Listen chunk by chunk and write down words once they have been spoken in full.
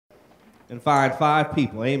and find 5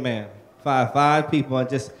 people. Amen. Five people, and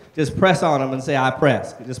just press on them and say, I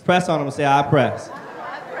press. Just press on them and say, I press.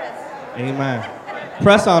 I press. Amen.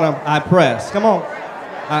 Press on them, I press. Come on.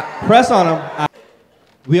 Press on them.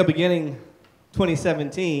 We are beginning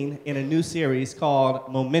 2017 in a new series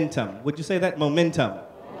called Momentum. Would you say that? Momentum.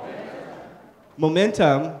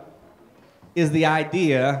 Momentum is the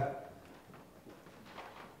idea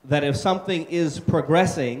that if something is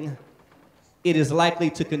progressing, it is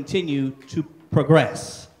likely to continue to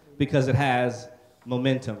progress because it has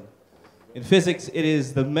momentum. In physics, it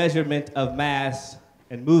is the measurement of mass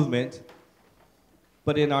and movement.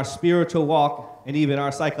 But in our spiritual walk and even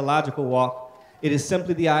our psychological walk, it is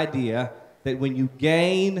simply the idea that when you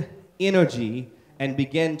gain energy and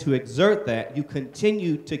begin to exert that, you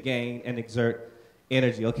continue to gain and exert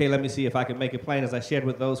energy. Okay, let me see if I can make it plain. As I shared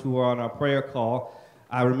with those who were on our prayer call,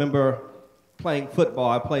 I remember playing football.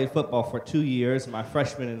 I played football for 2 years, my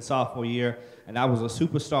freshman and sophomore year, and I was a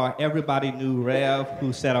superstar. Everybody knew Rev,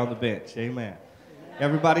 who sat on the bench. Amen.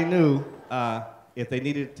 Everybody knew if they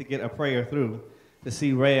needed to get a prayer through, to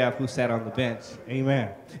see Rev, who sat on the bench.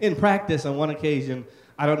 Amen. In practice, on one occasion,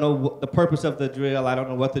 I don't know the purpose of the drill. I don't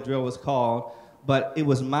know what the drill was called, but it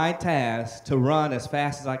was my task to run as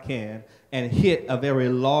fast as I can and hit a very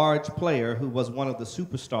large player who was one of the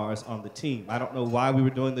superstars on the team. I don't know why we were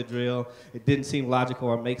doing the drill. It didn't seem logical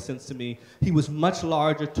or make sense to me. He was much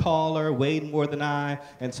larger, taller, weighed more than I,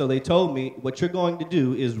 and so they told me, what you're going to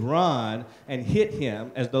do is run and hit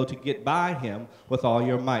him as though to get by him with all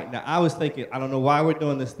your might. Now, I was thinking, I don't know why we're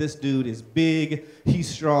doing this. This dude is big, he's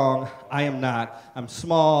strong, I am not. I'm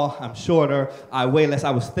small, I'm shorter, I weigh less.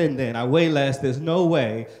 I was thin then, I weigh less. There's no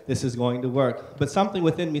way this is going to work. But something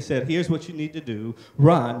within me said, here's what you need to do,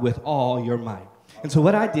 run with all your might. And so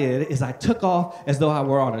what I did is I took off as though I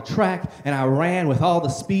were on a track, and I ran with all the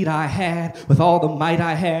speed I had, with all the might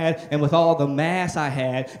I had, and with all the mass I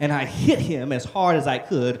had, and I hit him as hard as I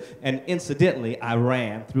could, and incidentally, I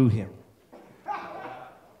ran through him.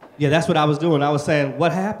 Yeah, that's what I was doing. I was saying,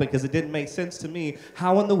 what happened? Because it didn't make sense to me.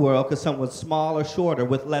 How in the world could someone smaller, shorter,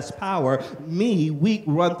 with less power, me, weak,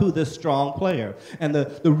 run through this strong player? And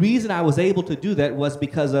the reason I was able to do that was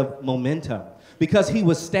because of momentum. Because he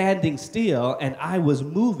was standing still and I was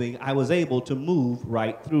moving, I was able to move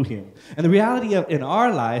right through him. And the reality of in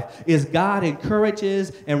our life is God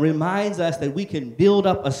encourages and reminds us that we can build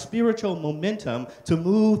up a spiritual momentum to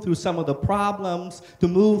move through some of the problems, to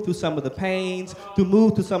move through some of the pains, to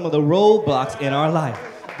move through some of the roadblocks in our life.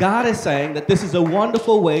 God is saying that this is a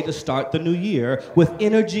wonderful way to start the new year with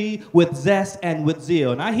energy, with zest, and with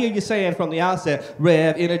zeal. And I hear you saying from the outset,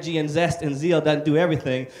 Rev, energy and zest and zeal doesn't do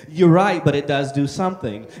everything. You're right, but it does do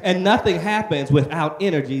something. And nothing happens without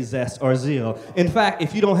energy, zest, or zeal. In fact,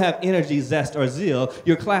 if you don't have energy, zest, or zeal,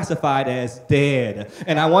 you're classified as dead.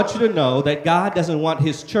 And I want you to know that God doesn't want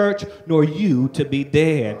his church nor you to be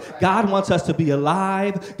dead. God wants us to be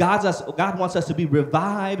alive. God wants us to be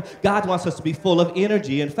revived. God wants us to be full of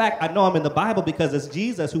energy. In fact, I know I'm in the Bible because it's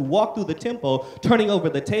Jesus who walked through the temple turning over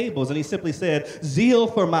the tables, and he simply said, zeal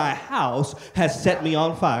for my house has set me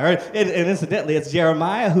on fire. And incidentally, it's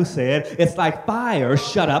Jeremiah who said, it's like fire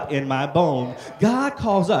shut up in my bone. God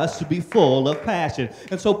calls us to be full of passion.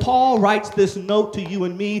 And so Paul writes this note to you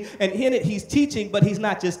and me, and in it he's teaching, but he's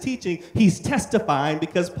not just teaching, he's testifying,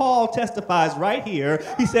 because Paul testifies right here.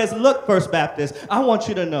 He says, look, First Baptist, I want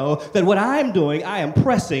you to know that what I'm doing, I am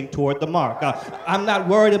pressing toward the mark. I'm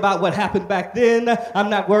not worried about what happened back then. I'm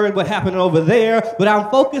not worried what happened over there, but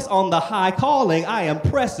I'm focused on the high calling. I am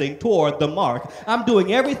pressing toward the mark. I'm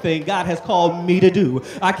doing everything God has called me to do.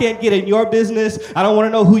 I can't get in your business. I don't want to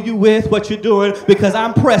know who you with, what you're doing, because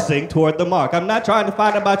I'm pressing toward the mark. I'm not trying to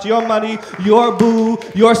find out about your money, your boo,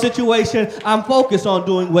 your situation. I'm focused on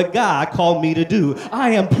doing what God called me to do. I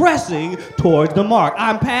am pressing toward the mark.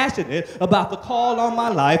 I'm passionate about the call on my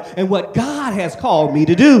life and what God has called me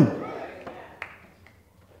to do.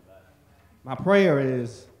 My prayer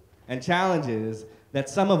is and challenge is that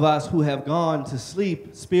some of us who have gone to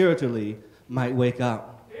sleep spiritually might wake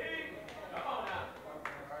up.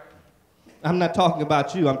 I'm not talking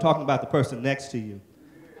about you, I'm talking about the person next to you.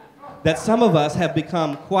 That some of us have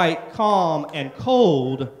become quite calm and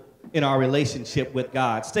cold in our relationship with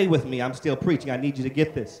God. Stay with me, I'm still preaching, I need you to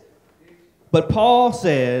get this. But Paul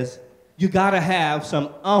says you gotta have some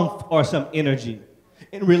oomph or some energy.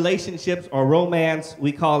 In relationships or romance,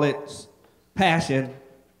 we call it passion.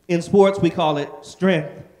 In sports, we call it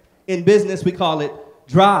strength. In business, we call it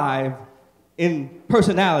drive. In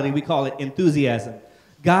personality, we call it enthusiasm.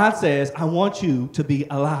 God says, I want you to be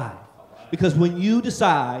alive. Because when you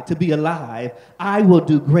decide to be alive, I will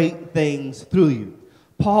do great things through you.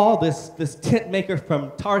 Paul, this tent maker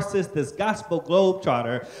from Tarsus, this gospel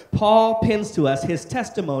globetrotter, Paul pins to us his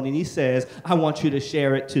testimony, and he says, I want you to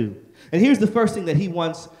share it too. And here's the first thing that he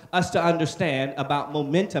wants us to understand about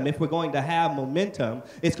momentum. If we're going to have momentum,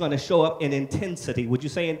 it's going to show up in intensity. Would you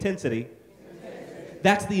say intensity?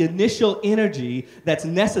 That's the initial energy that's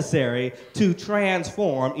necessary to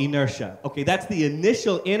transform inertia. Okay, that's the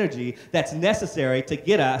initial energy that's necessary to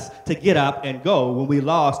get us to get up and go when we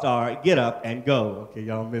lost our get up and go. Okay,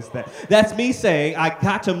 y'all missed that. That's me saying I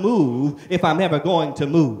got to move if I'm ever going to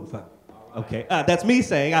move. Okay, that's me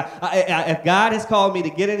saying if God has called me to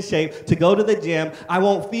get in shape, to go to the gym, I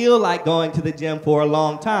won't feel like going to the gym for a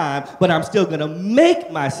long time, but I'm still going to make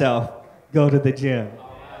myself go to the gym.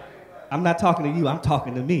 I'm not talking to you, I'm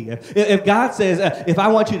talking to me. If God says, if I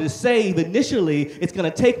want you to save, initially, it's going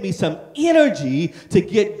to take me some energy to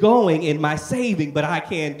get going in my saving, but I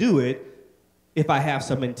can't do it if I have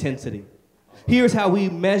some intensity. Here's how we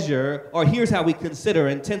measure, or here's how we consider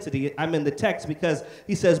intensity. I'm in the text because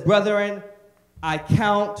he says, brethren, I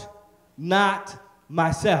count not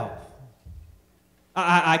myself.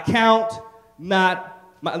 I count not,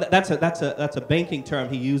 that's a banking term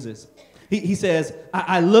he uses. He says,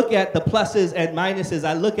 I look at the pluses and minuses,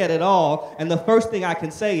 I look at it all, and the first thing I can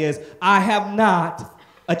say is, I have not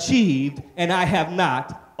achieved and I have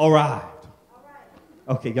not arrived.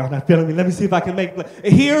 Okay, y'all not feeling me? Let me see if I can make it.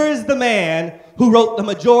 Here is the man who wrote the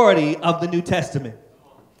majority of the New Testament.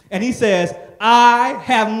 And he says, I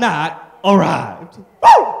have not arrived.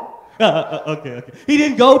 Woo! Okay. He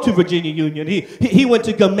didn't go to Virginia Union. He went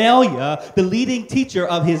to Gamaliel, the leading teacher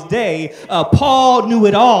of his day. Paul knew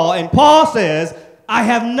it all, and Paul says, I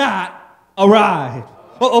have not arrived.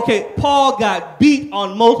 Okay, Paul got beat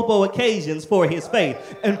on multiple occasions for his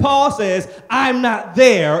faith, and Paul says, I'm not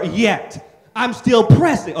there yet. I'm still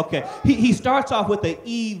pressing. Okay, he starts off with an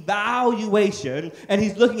evaluation, and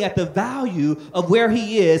he's looking at the value of where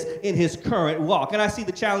he is in his current walk. And I see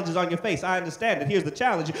the challenges on your face. I understand it. Here's the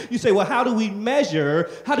challenge. You say, well, how do we measure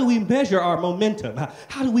our momentum?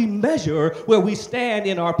 How do we measure where we stand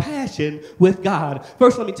in our passion with God?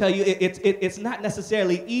 First, let me tell you, it's not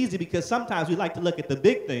necessarily easy, because sometimes we like to look at the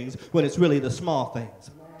big things when it's really the small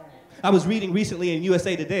things. I was reading recently in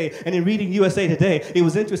USA Today, and in reading USA Today, it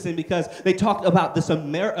was interesting because they talked about this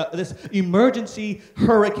emergency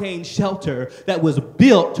hurricane shelter that was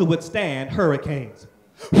built to withstand hurricanes.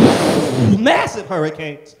 Massive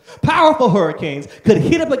hurricanes, powerful hurricanes could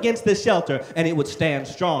hit up against this shelter and it would stand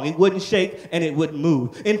strong. It wouldn't shake and it wouldn't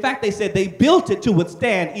move. In fact, they said they built it to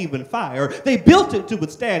withstand even fire. They built it to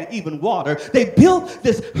withstand even water. They built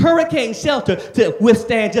this hurricane shelter to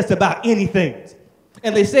withstand just about anything.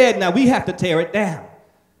 And they said, now we have to tear it down.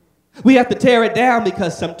 We have to tear it down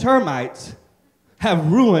because some termites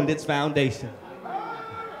have ruined its foundation.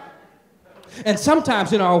 And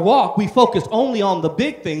sometimes in our walk, we focus only on the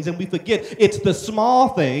big things and we forget it's the small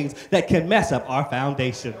things that can mess up our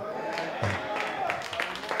foundation.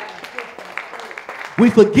 We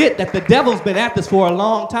forget that the devil's been at this for a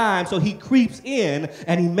long time, so he creeps in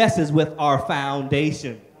and he messes with our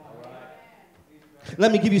foundation.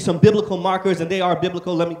 Let me give you some biblical markers, and they are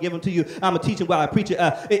biblical. Let me give them to you. I'm going to teach them while I preach it.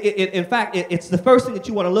 In fact, it's the first thing that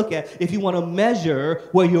you want to look at if you want to measure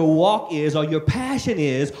where your walk is, or your passion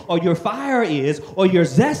is, or your fire is, or your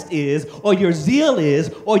zest is, or your zeal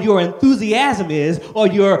is, or your enthusiasm is, or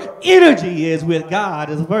your energy is with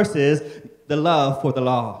God. Is verses the love for the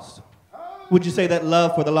lost. Would you say that?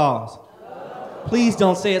 Love for the lost? Please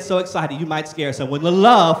don't say it so excited. You might scare someone. The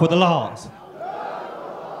love for the lost.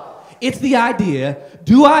 It's the idea,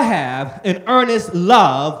 do I have an earnest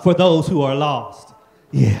love for those who are lost?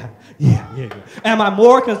 Yeah. Am I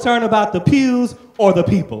more concerned about the pews or the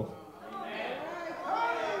people?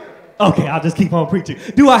 Okay, I'll just keep on preaching.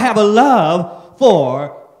 Do I have a love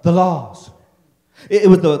for the lost? It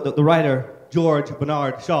was the writer George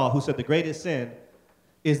Bernard Shaw who said the greatest sin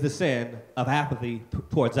is the sin of apathy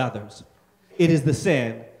towards others. It is the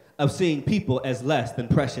sin of seeing people as less than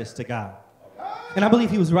precious to God. And I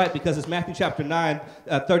believe he was right, because it's Matthew chapter 9,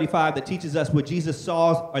 35 that teaches us where Jesus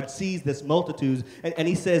saw or sees this multitudes, and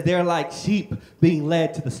he says they're like sheep being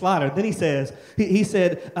led to the slaughter. Then he says, he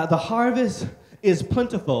said, the harvest is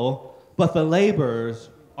plentiful, but the laborers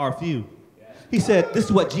are few. He said, this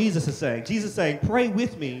is what Jesus is saying. Jesus is saying, pray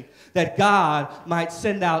with me that God might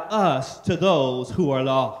send out us to those who are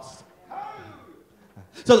lost.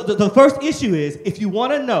 So the first issue is, if you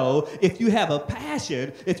want to know if you have a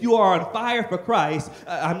passion, if you are on fire for Christ,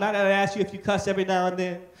 I'm not going to ask you if you cuss every now and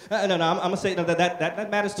then. No, I'm going to say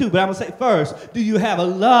that matters too, but I'm going to say first, do you have a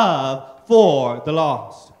love for the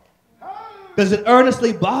lost? Does it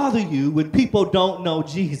earnestly bother you when people don't know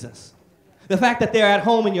Jesus? The fact that they're at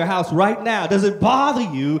home in your house right now, does it bother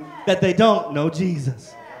you that they don't know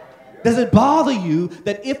Jesus? Does it bother you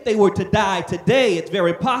that if they were to die today, it's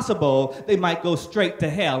very possible they might go straight to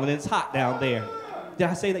hell and it's hot down there? Did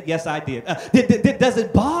I say that? Yes, I did. Does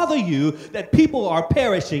it bother you that people are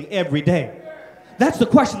perishing every day? That's the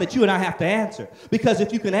question that you and I have to answer. Because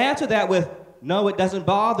if you can answer that with, no, it doesn't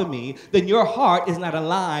bother me, then your heart is not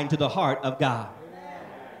aligned to the heart of God.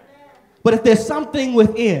 But if there's something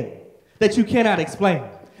within that you cannot explain,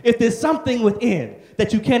 if there's something within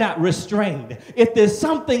that you cannot restrain, if there's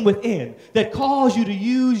something within that calls you to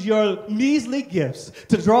use your measly gifts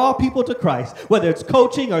to draw people to Christ, whether it's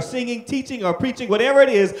coaching or singing, teaching or preaching, whatever it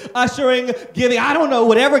is, ushering, giving, I don't know,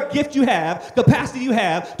 whatever gift you have, capacity you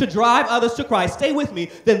have to drive others to Christ, stay with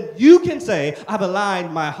me, then you can say, I've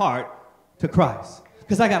aligned my heart to Christ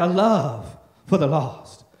because I got a love for the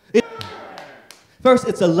lost. First,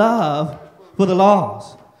 it's a love for the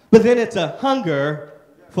lost, but then it's a hunger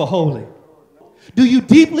for holy. Do you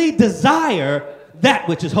deeply desire that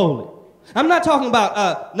which is holy? I'm not talking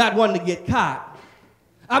about not wanting to get caught.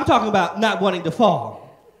 I'm talking about not wanting to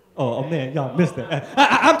fall. Oh man, y'all missed that.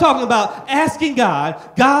 I'm talking about asking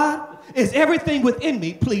God, God, is everything within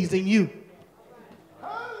me pleasing you?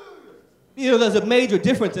 You know, there's a major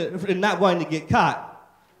difference in not wanting to get caught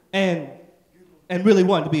and really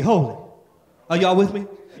wanting to be holy. Are y'all with me?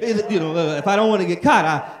 You know, if I don't want to get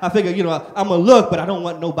caught, I figure, you know, I'm going to look, but I don't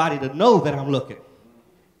want nobody to know that I'm looking.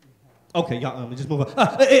 Okay, y'all, let me just move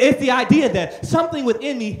on. It's the idea that something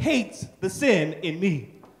within me hates the sin in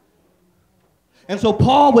me. And so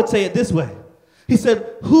Paul would say it this way. He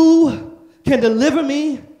said, who can deliver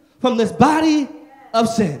me from this body of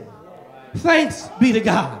sin? Thanks be to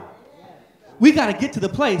God. We got to get to the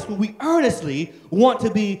place where we earnestly want to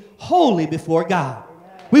be holy before God.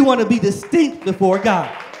 We want to be distinct before God.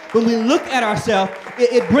 When we look at ourselves,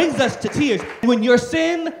 it brings us to tears. When your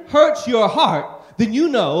sin hurts your heart, then you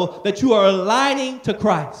know that you are aligning to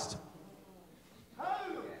Christ.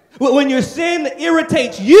 When your sin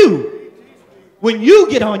irritates you, when you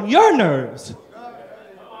get on your nerves,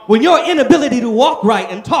 when your inability to walk right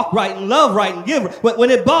and talk right and love right and give right, when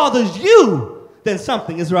it bothers you, then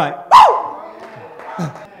something is right.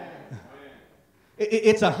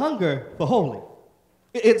 It's a hunger for holy.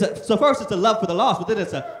 So first it's a love for the lost, but then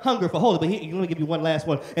it's a hunger for holy. But here, let me give you one last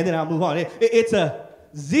one, and then I'll move on. It's a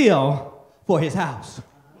zeal for his house.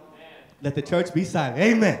 Let the church be silent.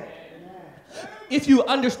 Amen. If you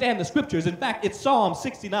understand the scriptures, in fact, it's Psalm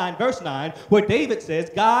 69, verse 9, where David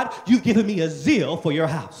says, God, you've given me a zeal for your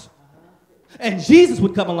house. And Jesus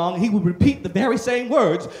would come along, and he would repeat the very same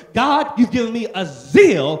words, God, you've given me a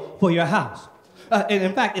zeal for your house. And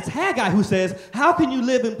in fact, it's Haggai who says, how can you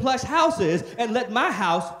live in plush houses and let my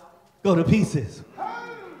house go to pieces?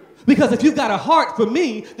 Because if you've got a heart for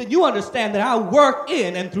me, then you understand that I work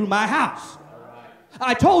in and through my house.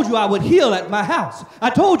 I told you I would heal at my house. I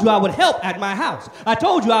told you I would help at my house. I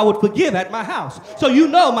told you I would forgive at my house. So you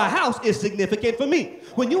know my house is significant for me.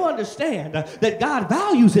 When you understand that God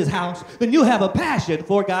values his house, then you have a passion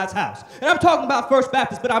for God's house. And I'm talking about First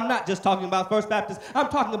Baptist, but I'm not just talking about First Baptist. I'm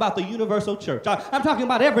talking about the universal church. I'm talking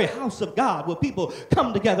about every house of God where people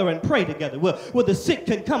come together and pray together, where the sick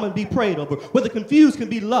can come and be prayed over, where the confused can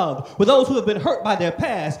be loved, where those who have been hurt by their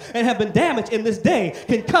past and have been damaged in this day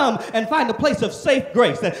can come and find a place of safe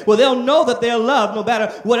grace, where they'll know that they're loved no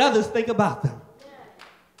matter what others think about them.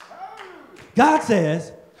 God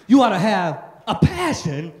says you ought to have a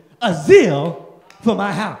passion, a zeal for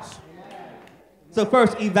my house. So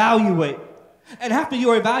first, evaluate. And after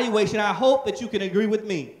your evaluation, I hope that you can agree with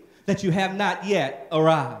me that you have not yet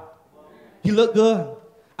arrived. You look good.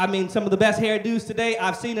 I mean, some of the best hairdos today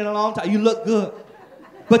I've seen in a long time. You look good.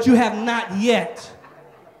 But you have not yet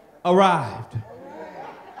arrived.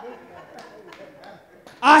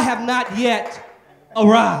 I have not yet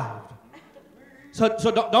arrived. So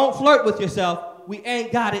don't flirt with yourself. We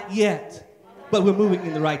ain't got it yet. But we're moving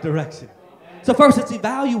in the right direction. So first it's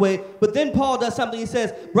evaluate, but then Paul does something. He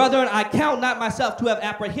says, brethren, I count not myself to have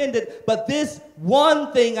apprehended, but this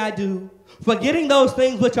one thing I do, forgetting those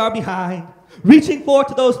things which are behind, reaching forth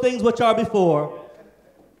to those things which are before.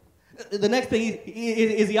 The next thing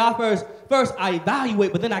is he offers, first I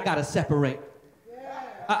evaluate, but then I got to separate.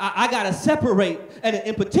 I got to separate. And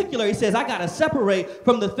in particular, he says, I got to separate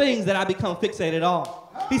from the things that I become fixated on.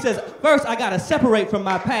 He says, first, I got to separate from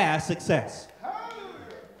my past success.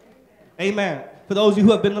 Amen. For those of you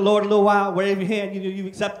who have been in the Lord a little while, wave your hand, you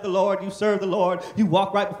accept the Lord, you serve the Lord, you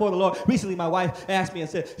walk right before the Lord. Recently, my wife asked me and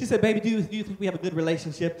said, she said, baby, do you think we have a good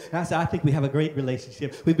relationship? And I said, I think we have a great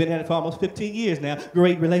relationship. We've been at it for almost 15 years now.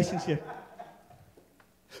 Great relationship.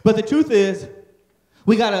 But the truth is,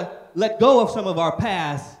 we got to let go of some of our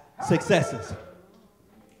past successes.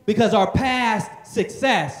 Because our past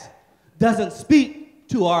success doesn't speak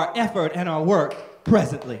to our effort and our work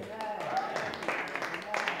presently.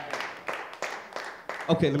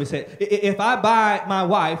 Okay, let me say it. If I buy my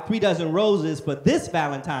wife 3 dozen roses for this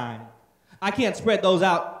Valentine, I can't spread those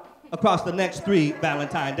out across the next 3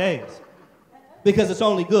 Valentine days because it's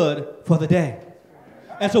only good for the day.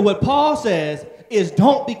 And so what Paul says is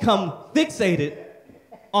don't become fixated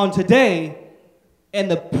on today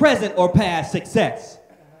and the present or past success.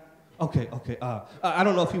 Okay. I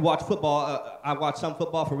don't know if you watch football. I watch some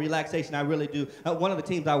football for relaxation. I really do. One of the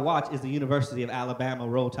teams I watch is the University of Alabama,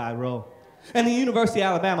 Roll Tide Roll. And the University of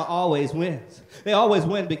Alabama always wins. They always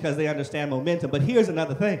win because they understand momentum. But here's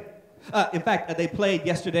another thing. In fact, they played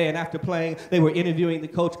yesterday, and after playing, they were interviewing the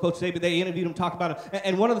coach, Coach Saban. They interviewed him, talked about him.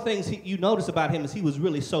 And one of the things you notice about him is he was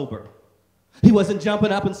really sober. He wasn't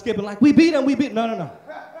jumping up and skipping like, we beat him. No.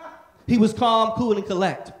 He was calm, cool, and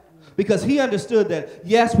collect. Because he understood that,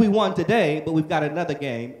 yes, we won today, but we've got another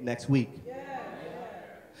game next week.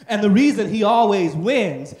 And the reason he always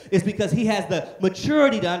wins is because he has the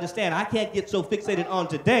maturity to understand I can't get so fixated on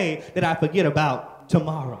today that I forget about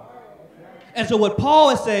tomorrow. And so what Paul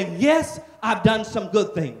is saying, yes, I've done some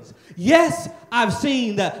good things. Yes, I've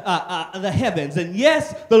seen the heavens. And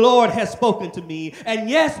yes, the Lord has spoken to me. And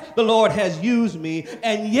yes, the Lord has used me.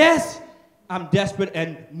 And yes, I'm desperate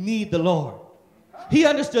and need the Lord. He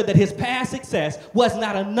understood that his past success was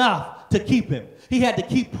not enough to keep him. He had to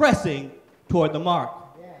keep pressing toward the mark.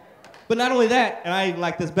 But not only that, and I even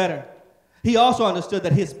like this better, he also understood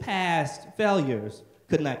that his past failures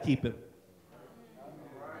could not keep him.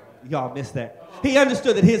 Y'all missed that. He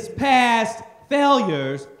understood that his past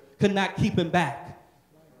failures could not keep him back.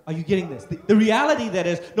 Are you getting this? The reality that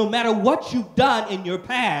is, no matter what you've done in your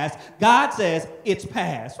past, God says it's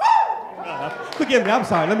past. Forgive me, I'm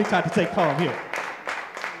sorry. Let me try to take calm here.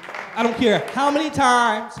 I don't care how many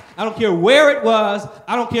times, I don't care where it was,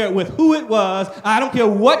 I don't care with who it was, I don't care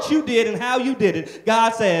what you did and how you did it.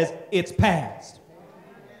 God says it's past.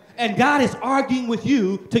 And God is arguing with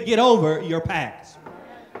you to get over your past.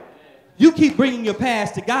 You keep bringing your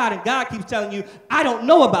past to God, and God keeps telling you, I don't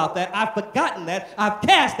know about that, I've forgotten that, I've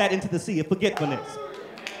cast that into the sea of forgetfulness.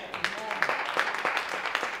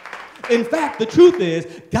 In fact, the truth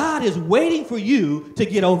is, God is waiting for you to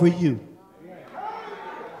get over you.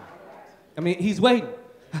 I mean, he's waiting.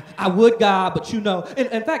 I would, God, but you know.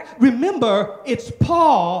 In fact, remember, it's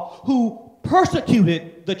Paul who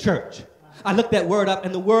persecuted the church. I looked that word up,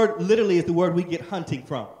 and the word literally is the word we get hunting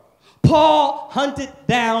from. Paul hunted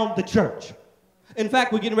down the church. In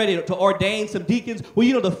fact, we're getting ready to ordain some deacons. Well,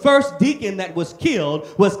 you know, the first deacon that was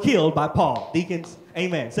killed by Paul. Deacons,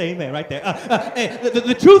 amen. Say amen right there.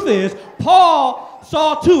 The truth is, Paul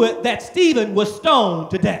saw to it that Stephen was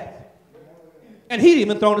stoned to death. And he didn't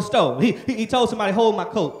even throw a stone. He told somebody, hold my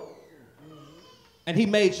coat. And he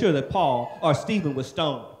made sure that Paul or Stephen was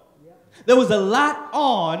stoned. There was a lot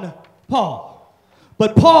on Paul.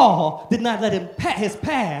 But Paul did not let his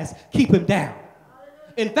past keep him down.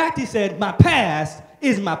 In fact, he said, my past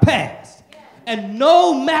is my past. And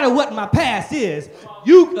no matter what my past is,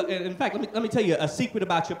 in fact, let me tell you a secret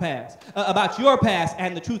about your past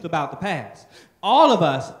and the truth about the past. All of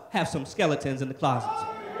us have some skeletons in the closets.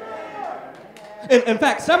 In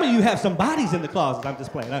fact, some of you have some bodies in the closet. I'm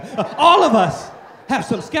just playing. All of us have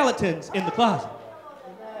some skeletons in the closet.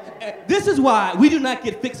 This is why we do not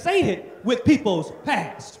get fixated with people's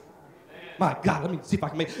past. My God, let me see if I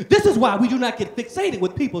can make it. This is why we do not get fixated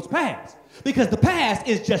with people's past. Because the past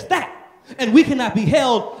is just that. And we cannot be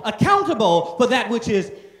held accountable for that which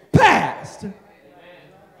is past.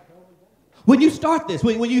 When you start this,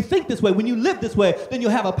 when you think this way, when you live this way, then you'll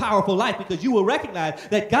have a powerful life because you will recognize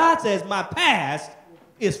that God says my past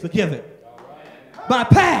is forgiven. My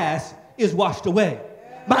past is washed away.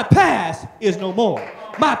 My past is no more.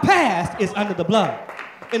 My past is under the blood.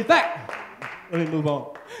 In fact, let me move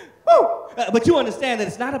on. But you understand that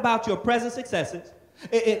it's not about your present successes.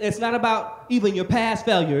 It's not about even your past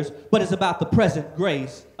failures, but it's about the present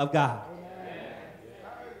grace of God.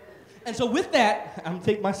 And so with that, I'm going to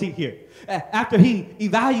take my seat here. After he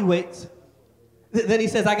evaluates, then he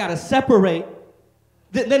says, I got to separate.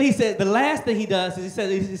 Then he said, the last thing he does is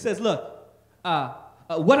he says, look,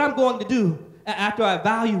 what I'm going to do after I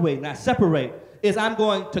evaluate and I separate is I'm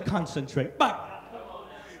going to concentrate.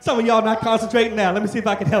 Some of y'all not concentrating now. Let me see if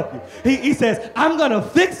I can help you. He says, I'm going to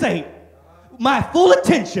fixate my full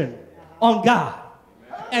attention on God.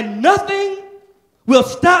 And nothing will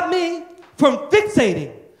stop me from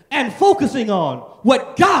fixating and focusing on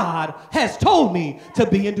what God has told me to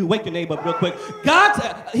be and do. Wake your neighbor up real quick.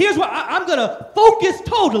 Here's what I'm going to focus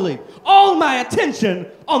totally all my attention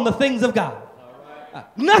on the things of God.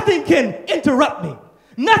 Nothing can interrupt me.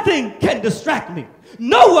 Nothing can distract me.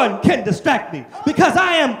 No one can distract me because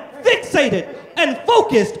I am fixated and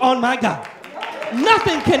focused on my God.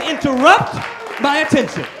 Nothing can interrupt my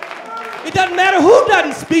attention. It doesn't matter who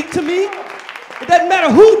doesn't speak to me. It doesn't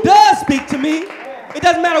matter who does speak to me. It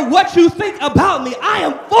doesn't matter what you think about me. I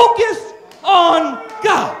am focused on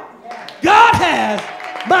God. God has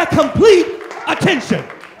my complete attention.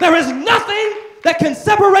 There is nothing that can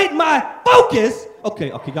separate my focus. Okay,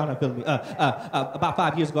 y'all not feeling me. About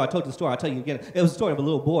 5 years ago, I told you the story. I'll tell you again. It was a story of a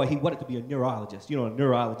little boy. He wanted to be a neurologist. You know, a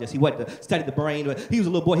neurologist. He wanted to study the brain. He was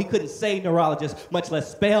a little boy. He couldn't say neurologist, much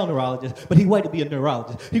less spell neurologist, but he wanted to be a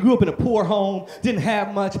neurologist. He grew up in a poor home, didn't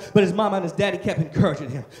have much, but his mama and his daddy kept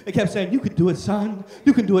encouraging him. They kept saying, you can do it, son.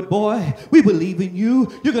 You can do it, boy. We believe in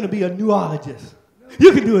you. You're going to be a neurologist.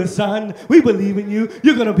 You can do it, son. We believe in you.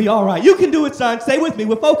 You're going to be all right. You can do it, son. Stay with me.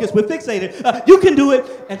 We're focused. We're fixated. You can do it.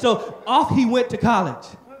 And so off he went to college.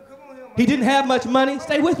 He didn't have much money.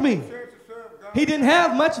 Stay with me. He didn't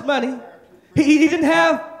have much money. He didn't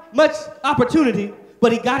have much opportunity,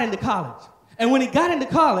 but he got into college. And when he got into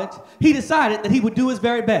college, he decided that he would do his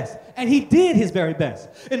very best. And he did his very best.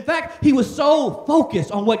 In fact, he was so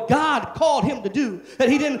focused on what God called him to do that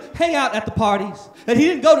he didn't hang out at the parties, that he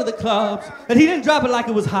didn't go to the clubs, that he didn't drop it like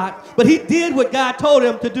it was hot, but he did what God told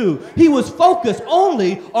him to do. He was focused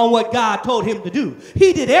only on what God told him to do.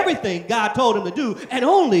 He did everything God told him to do, and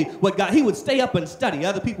only what God. He would stay up and study.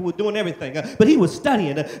 Other people were doing everything, but he was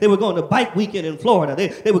studying. They were going to bike weekend in Florida.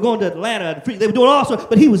 They were going to Atlanta. They were doing all sorts,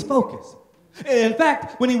 but he was focused. In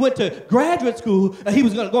fact, when he went to graduate school, he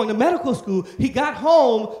was going to medical school, he got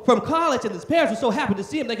home from college and his parents were so happy to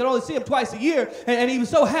see him. They could only see him twice a year. And he was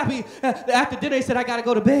so happy that after dinner he said, I got to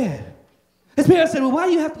go to bed. His parents said, well, why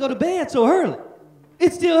do you have to go to bed so early?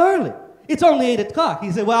 It's still early. It's only 8 o'clock.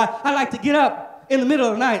 He said, well, I like to get up in the middle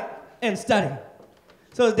of the night and study.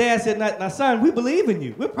 So his dad said, now, son, we believe in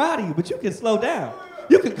you. We're proud of you, but you can slow down.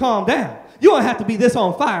 You can calm down. You don't have to be this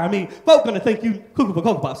on fire. I mean, folk going to think you cuckoo for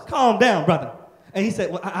Cocoa Pops. Calm down, brother. And he said,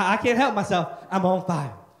 well, I can't help myself. I'm on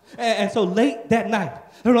fire. And so late that night, I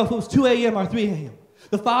don't know if it was 2 a.m. or 3 a.m.,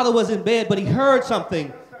 the father was in bed, but he heard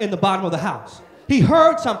something in the bottom of the house. He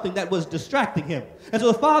heard something that was distracting him. And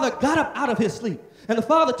so the father got up out of his sleep. And the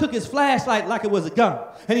father took his flashlight like it was a gun.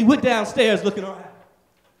 And he went downstairs looking around.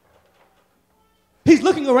 He's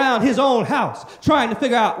looking around his own house, trying to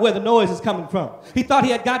figure out where the noise is coming from. He thought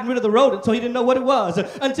he had gotten rid of the rodent, so he didn't know what it was.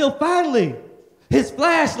 Until finally, his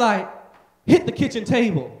flashlight hit the kitchen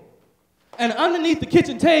table. And underneath the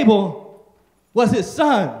kitchen table was his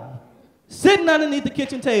son, sitting underneath the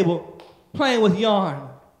kitchen table, playing with yarn.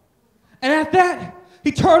 And at that,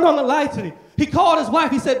 he turned on the lights and he called his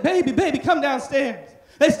wife. He said, baby, come downstairs.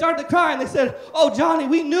 They started to cry and they said, oh, Johnny,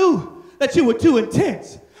 we knew that you were too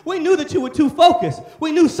intense. We knew that you were too focused.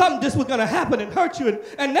 We knew something just was going to happen and hurt you.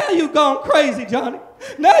 And now you've gone crazy, Johnny.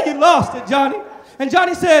 Now you lost it, Johnny. And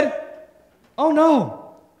Johnny said, oh,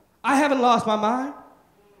 no, I haven't lost my mind.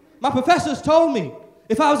 My professors told me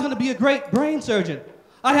if I was going to be a great brain surgeon,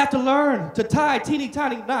 I'd have to learn to tie teeny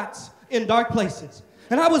tiny knots in dark places.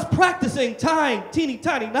 And I was practicing tying teeny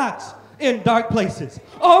tiny knots in dark places.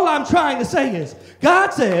 All I'm trying to say is,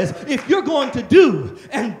 God says, if you're going to do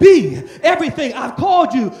and be everything I've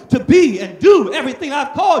called you to be and do everything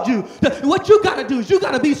I've called you to, what you got to do is you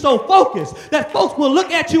got to be so focused that folks will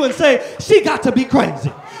look at you and say, she got to be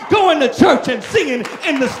crazy. Going to church and singing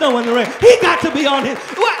in the snow and the rain. He got to be on his.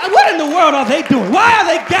 What in the world are they doing? Why are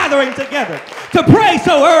they gathering together to pray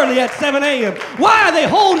so early at 7 a.m.? Why are they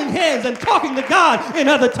holding hands and talking to God in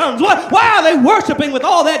other tongues? Why are they worshiping with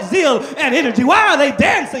all that zeal and energy? Why are they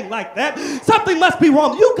dancing like that? Something must be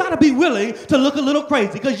wrong. You got to be willing to look a little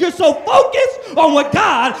crazy because you're so focused on what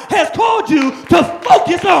God has called you to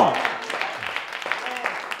focus on.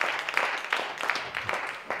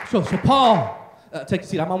 So Paul, take a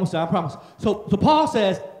seat. I'm almost done, I promise. So Paul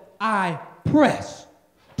says, I press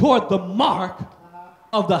toward the mark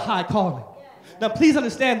of the high calling. Now, please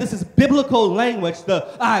understand, this is biblical language.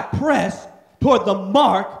 I press toward the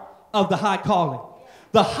mark of the high calling.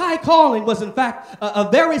 The high calling was, in fact, a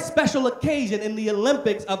very special occasion in the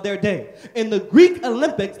Olympics of their day. In the Greek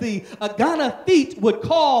Olympics, the Agana feet would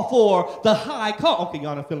call for the high call. Okay,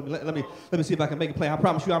 y'all not feeling me. Let me see if I can make it play. I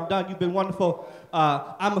promise you I'm done. You've been wonderful.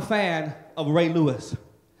 I'm a fan of Ray Lewis.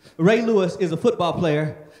 Ray Lewis is a football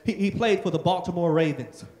player. He played for the Baltimore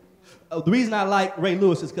Ravens. The reason I like Ray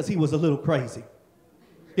Lewis is because he was a little crazy.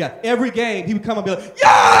 Yeah, every game he would come and be like,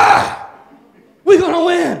 yeah! We're going to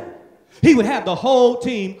win. He would have the whole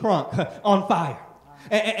team crunk on fire.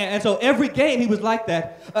 And so every game he was like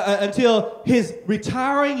that until his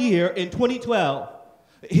retiring year in 2012.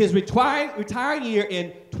 His retiring year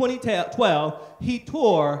in 2012, he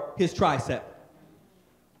tore his tricep.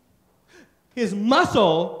 His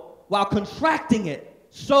muscle, while contracting it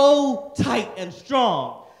so tight and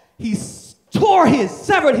strong, he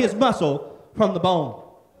severed his muscle from the bone.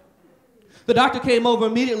 The doctor came over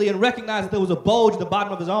immediately and recognized that there was a bulge at the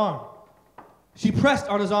bottom of his arm. She pressed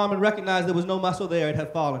on his arm and recognized there was no muscle there, it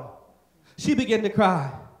had fallen. She began to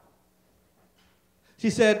cry. She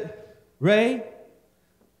said, Ray,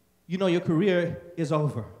 you know your career is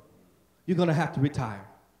over. You're going to have to retire.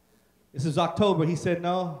 This is October. He said,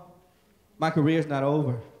 no, my career is not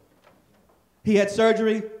over. He had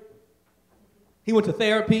surgery. He went to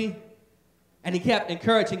therapy. And he kept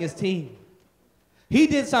encouraging his team. He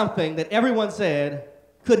did something that everyone said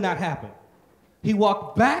could not happen. He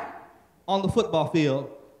walked back on the football field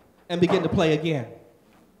and began to play again.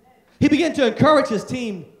 He began to encourage his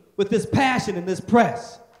team with this passion and this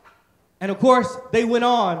press. And of course, they went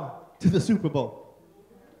on to the Super Bowl.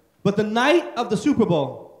 But the night of the Super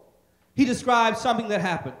Bowl, he described something that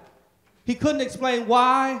happened. He couldn't explain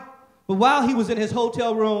why, but while he was in his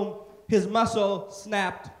hotel room, his muscle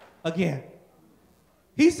snapped again.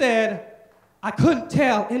 He said, I couldn't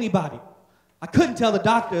tell anybody. I couldn't tell the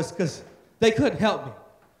doctors because they couldn't help me.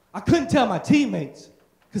 I couldn't tell my teammates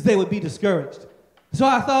because they would be discouraged. So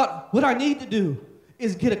I thought, what I need to do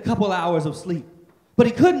is get a couple hours of sleep. But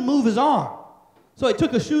he couldn't move his arm. So he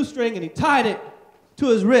took a shoestring and he tied it to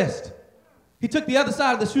his wrist. He took the other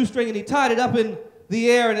side of the shoestring and he tied it up in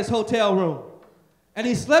the air in his hotel room. And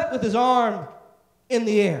he slept with his arm in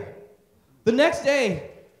the air. The next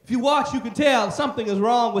day, if you watch, you can tell something is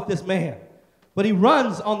wrong with this man. But he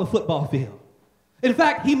runs on the football field. In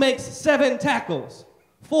fact, he makes 7 tackles,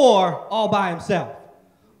 4 all by himself.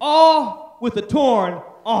 All with a torn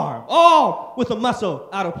arm, all with a muscle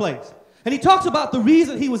out of place. And he talks about the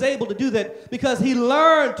reason he was able to do that because he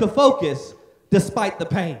learned to focus despite the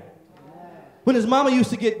pain. When his mama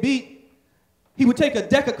used to get beat, he would take a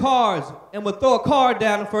deck of cards and would throw a card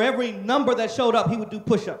down, and for every number that showed up, he would do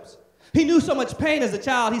push-ups. He knew so much pain as a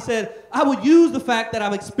child, he said, I would use the fact that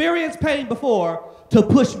I've experienced pain before to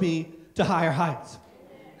push me to higher heights.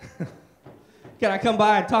 Can I come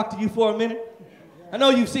by and talk to you for a minute? I know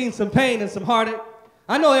you've seen some pain and some heartache.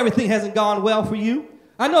 I know everything hasn't gone well for you.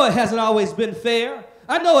 I know it hasn't always been fair.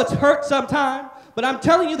 I know it's hurt sometimes, but I'm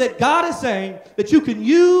telling you that God is saying that you can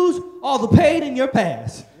use all the pain in your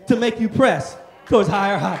past to make you press towards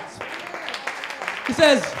higher heights. He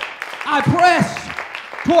says, I press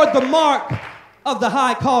toward the mark of the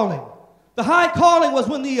high calling. The high calling was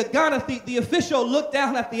when the agonathlete, the official, looked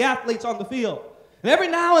down at the athletes on the field. And every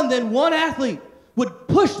now and then one athlete would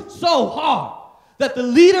push so hard that the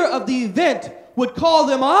leader of the event would call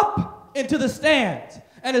them up into the stands.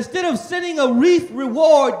 And instead of sending a wreath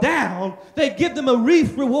reward down, they'd give them a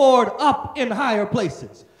wreath reward up in higher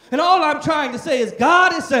places. And all I'm trying to say is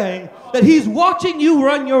God is saying that he's watching you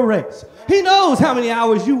run your race. He knows how many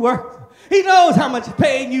hours you work. He knows how much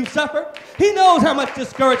pain you've suffered. He knows how much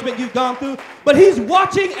discouragement you've gone through. But he's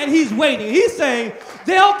watching and he's waiting. He's saying,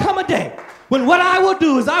 there'll come a day when what I will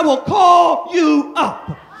do is I will call you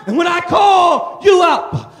up. And when I call you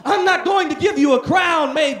up, I'm not going to give you a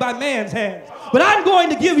crown made by man's hands, but I'm going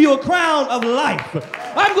to give you a crown of life.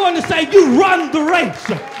 I'm going to say, you run the race.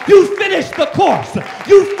 You finished the course.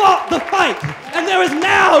 You fought the fight. And there is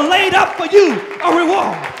now laid up for you a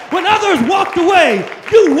reward. When others walked away,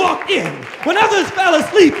 you walked in. When others fell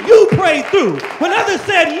asleep, you prayed through. When others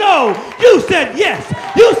said no, you said yes.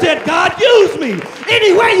 You said, God, use me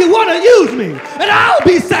any way you want to use me, and I'll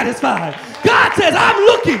be satisfied. God says, I'm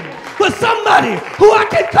looking for somebody who I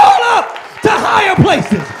can call up to higher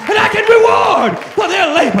places, and I can reward for their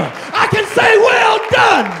labor. I can say, well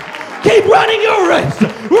done. Keep running your race.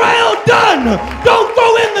 Well done. Don't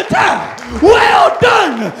throw in the towel. Well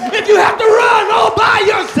done. If you have to run all by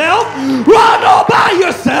yourself, run all by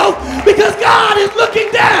yourself, because God is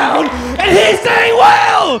looking down and he's saying,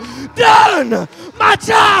 well done, my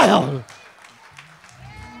child.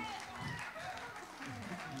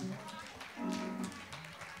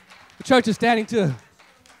 The church is standing to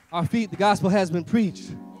our feet. The gospel has been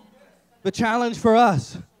preached. The challenge for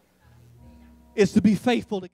us is to be faithful to